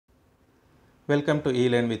Welcome to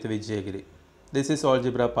eLearn with Vijayagiri. This is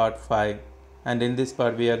Algebra part 5 and in this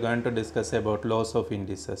part we are going to discuss about laws of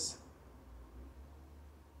indices.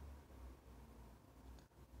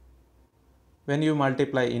 When you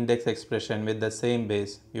multiply index expression with the same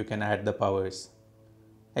base, you can add the powers.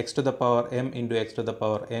 X to the power m into x to the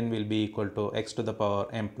power n will be equal to x to the power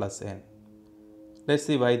m plus n. Let's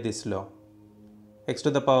see why this law. X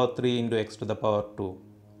to the power 3 into x to the power 2.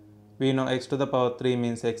 We know x to the power 3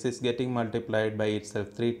 means x is getting multiplied by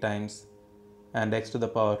itself 3 times and x to the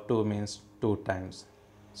power 2 means 2 times.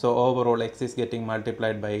 So overall x is getting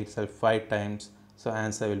multiplied by itself 5 times, so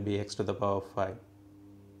answer will be x to the power 5.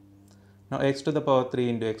 Now x to the power 3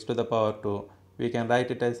 into x to the power 2, we can write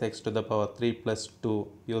it as x to the power 3 plus 2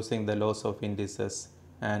 using the laws of indices,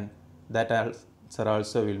 and that answer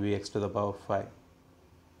also will be x to the power 5.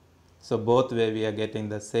 So both way we are getting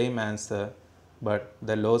the same answer, but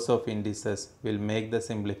the laws of indices will make the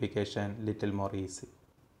simplification little more easy.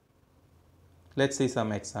 Let's see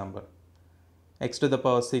some example. X to the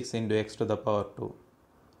power 6 into x to the power 2.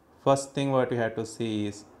 First thing what you have to see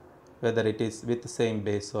is whether it is with the same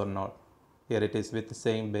base or not. Here it is with the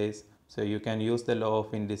same base, so you can use the law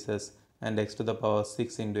of indices, and x to the power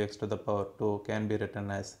 6 into x to the power 2 can be written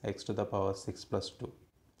as x to the power 6 plus 2.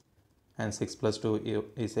 And 6 plus 2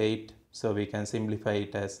 is 8, so we can simplify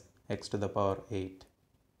it as x to the power 8.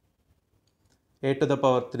 A to the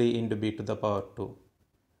power 3 into b to the power 2.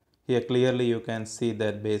 Here clearly you can see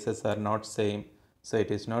that bases are not same, so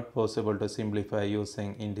it is not possible to simplify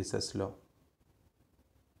using indices law.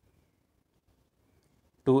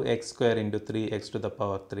 2x square into 3x to the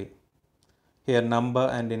power 3. Here number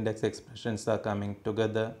and index expressions are coming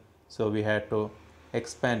together, so we have to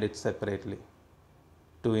expand it separately.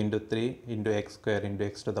 2 into 3 into x square into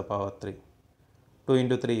x to the power 3. 2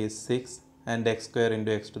 into 3 is 6, and x square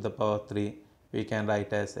into x to the power 3 we can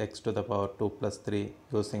write as x to the power 2 plus 3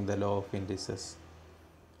 using the law of indices.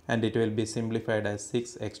 And it will be simplified as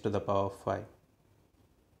 6x to the power 5.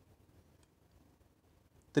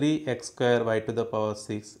 3x square y to the power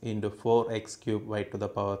 6 into 4x cube y to the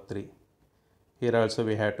power 3. Here also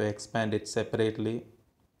we have to expand it separately.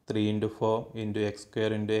 3 into 4 into x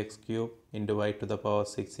square into x cube into y to the power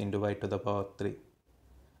 6 into y to the power 3.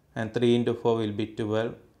 And 3 into 4 will be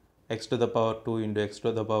 12. X to the power 2 into x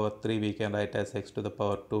to the power 3 we can write as x to the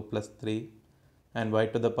power 2 plus 3. And y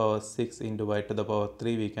to the power 6 into y to the power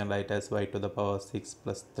 3 we can write as y to the power 6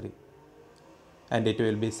 plus 3. And it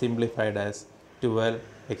will be simplified as 12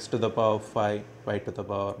 x to the power 5 y to the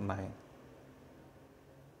power 9.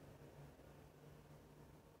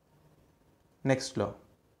 Next law.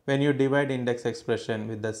 When you divide index expression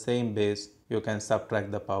with the same base, you can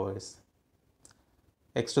subtract the powers.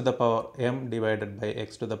 X to the power m divided by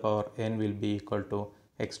x to the power n will be equal to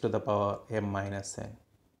x to the power m minus n.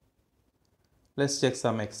 Let's check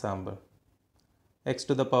some example. X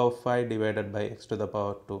to the power 5 divided by x to the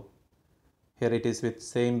power 2. Here it is with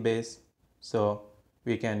same base, so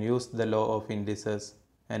we can use the law of indices,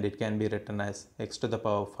 and it can be written as x to the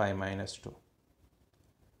power 5 minus 2.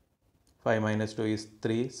 5 minus 2 is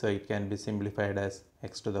 3, so it can be simplified as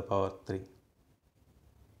x to the power 3.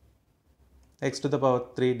 X to the power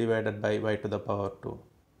 3 divided by y to the power 2.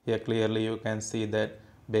 Here clearly you can see that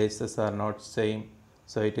bases are not same,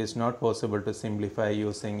 so it is not possible to simplify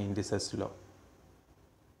using indices law.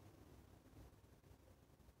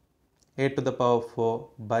 A to the power 4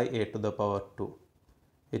 by a to the power 2.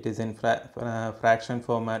 It is in fraction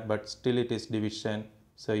format, but still it is division,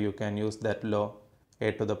 so you can use that law.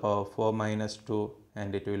 A to the power 4 minus 2,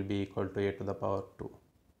 and it will be equal to a to the power 2.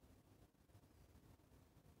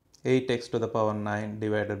 8x to the power 9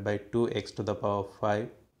 divided by 2x to the power 5.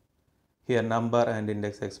 Here number and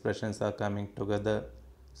index expressions are coming together,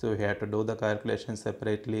 so we have to do the calculation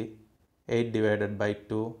separately. 8 divided by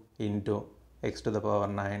 2 into x to the power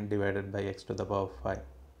 9 divided by x to the power 5.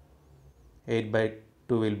 8 by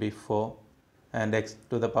 2 will be 4, and x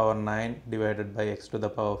to the power 9 divided by x to the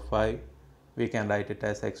power 5, we can write it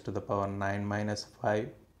as x to the power 9 minus 5,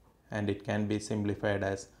 and it can be simplified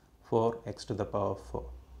as 4x to the power 4.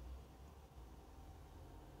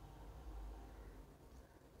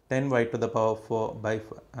 10y to the power 4 by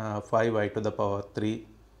 5y to the power 3.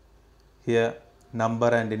 Here number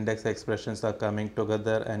and index expressions are coming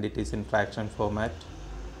together, and it is in fraction format.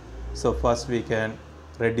 So first we can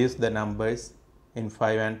reduce the numbers. In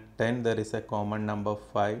 5 and 10 there is a common number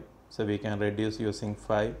 5, so we can reduce using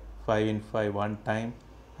 5. 5 in 5 1 time,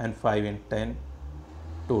 and 5 in 10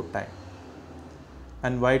 2 time.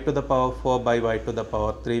 And y to the power 4 by y to the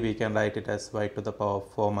power 3 we can write it as y to the power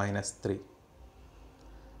 4 minus 3.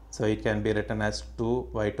 So it can be written as 2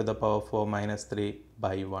 y to the power 4 minus 3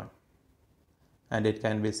 by 1. and it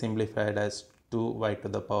can be simplified as 2y to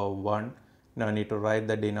the power 1. Now need to write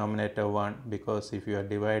the denominator 1 because if you are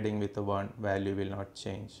dividing with 1, value will not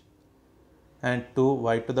change. And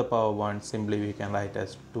 2y to the power 1 simply we can write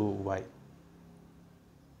as 2y.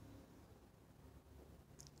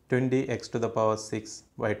 20x to the power 6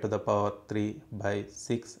 y to the power 3 by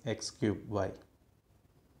 6x cube y.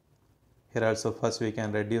 Here also first we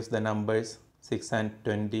can reduce the numbers 6 and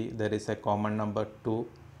 20. There is a common number 2.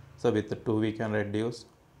 So with 2 we can reduce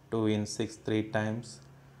 2 in 6 3 times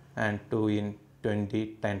and 2 in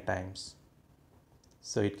 20 10 times.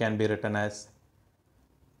 So it can be written as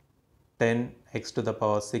 10x to the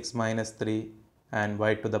power 6 minus 3 and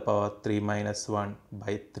y to the power 3 minus 1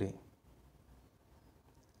 by 3.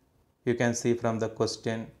 You can see from the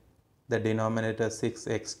question the denominator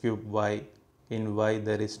 6x cube y. In y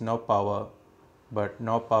there is no power, but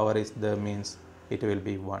no power is there means it will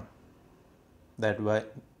be 1. That's why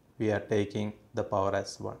we are taking the power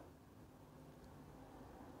as 1.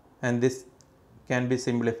 And this can be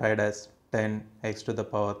simplified as 10x to the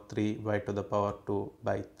power 3 y to the power 2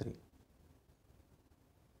 by 3.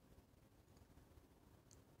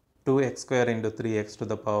 2x square into 3x to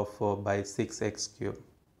the power 4 by 6x cube.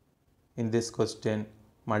 In this question,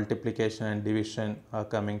 multiplication and division are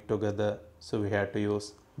coming together, so we have to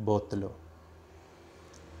use both law.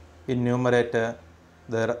 In numerator,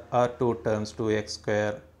 there are two terms 2x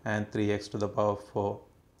square and 3x to the power 4,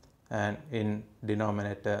 and in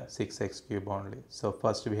denominator 6x cube only. So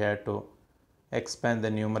first we have to expand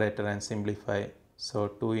the numerator and simplify. So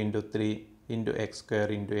 2 into 3 into x square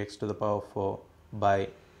into x to the power 4 by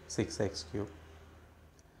 6x cube.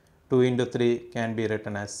 2 into 3 can be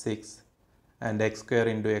written as 6, and x square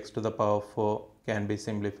into x to the power 4 can be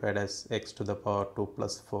simplified as x to the power 2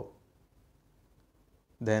 plus 4.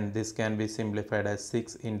 Then this can be simplified as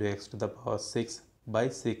 6 into x to the power 6 by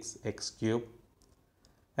 6x cube.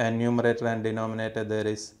 And numerator and denominator there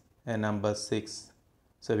is a number 6.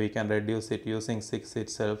 So we can reduce it using 6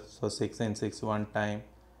 itself. So 6 in 6 one time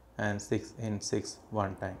and 6 in 6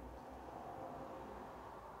 one time.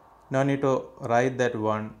 No need to write that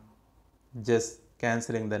one, just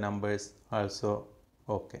cancelling the numbers also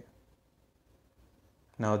okay.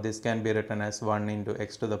 Now this can be written as 1 into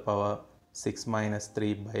x to the power 6 minus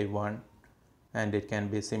 3 by 1, and it can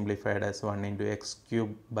be simplified as 1 into x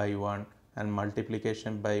cube by 1, and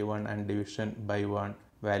multiplication by 1 and division by 1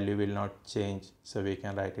 value will not change, so we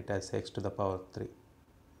can write it as x to the power 3.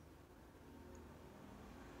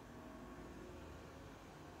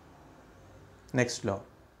 Next law,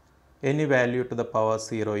 any value to the power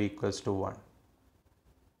 0 equals to 1.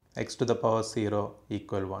 X to the power 0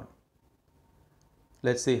 equal 1.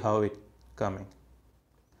 Let's see how it coming.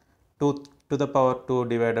 2 to the power 2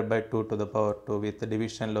 divided by 2 to the power 2. With the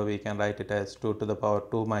division law we can write it as 2 to the power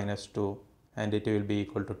 2 minus 2, and it will be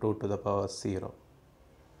equal to 2 to the power 0.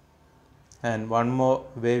 And one more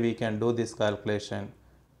way we can do this calculation,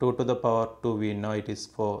 2 to the power 2 we know it is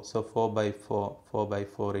 4, so 4 by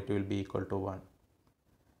 4 it will be equal to 1.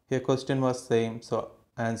 Here question was same, so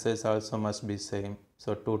answers also must be same,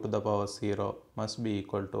 so 2 to the power 0 must be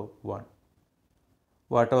equal to 1.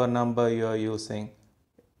 Whatever number you are using,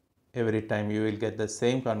 every time you will get the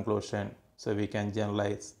same conclusion, so we can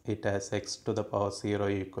generalize it as x to the power 0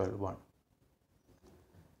 equal 1.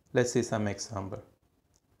 Let's see some example.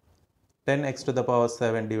 10x to the power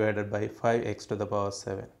 7 divided by 5x to the power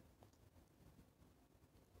 7.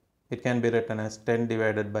 It can be written as 10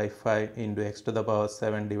 divided by 5 into x to the power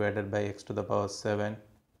 7 divided by x to the power 7,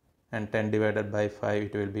 and 10 divided by 5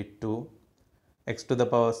 it will be 2. X to the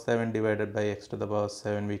power 7 divided by x to the power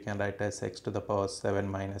 7 we can write as x to the power 7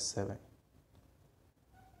 minus 7,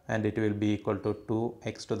 and it will be equal to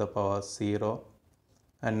 2x to the power 0,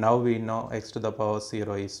 and now we know x to the power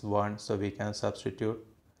 0 is 1, so we can substitute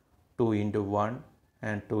 2 into 1,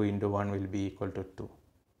 and 2 into 1 will be equal to 2.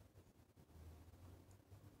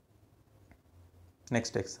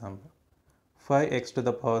 Next example, 5x to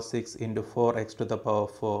the power 6 into 4x to the power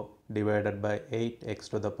 4 divided by 8x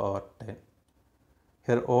to the power 10.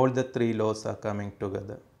 Here all the three laws are coming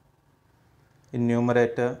together. In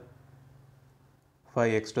numerator,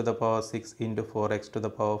 5x to the power 6 into 4x to the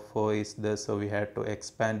power 4 is there, so we have to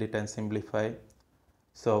expand it and simplify.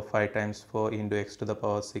 So 5 times 4 into x to the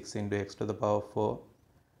power 6 into x to the power 4,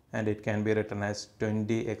 and it can be written as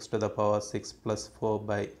 20x to the power 6 plus 4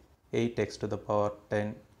 by 8x to the power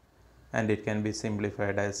 10, and it can be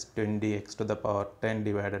simplified as 20x to the power 10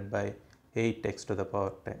 divided by 8x to the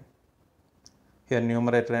power 10. Here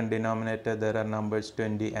numerator and denominator there are numbers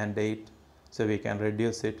 20 and 8, so we can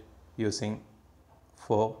reduce it using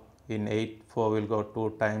 4. In 8 4 will go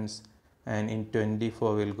 2 times, and in 20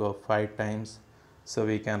 4 will go 5 times, So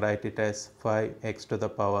we can write it as 5x to the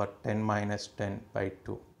power 10 minus 10 by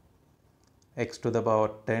 2. X to the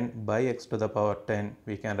power 10 by x to the power 10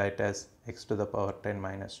 we can write as x to the power 10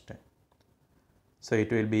 minus 10. So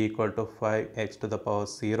it will be equal to 5x to the power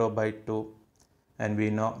 0 by 2, and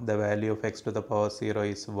we know the value of x to the power 0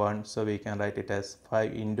 is 1, so we can write it as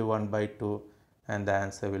 5 into 1 by 2, and the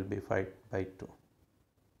answer will be 5 by 2.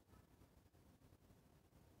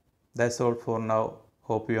 That's all for now.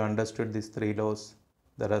 Hope you understood these 3 laws.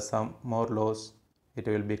 There are some more laws. It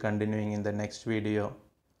will be continuing in the next video.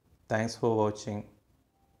 Thanks for watching.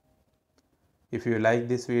 If you like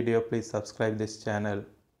this video, please subscribe this channel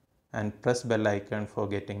and press bell icon for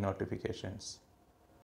getting notifications.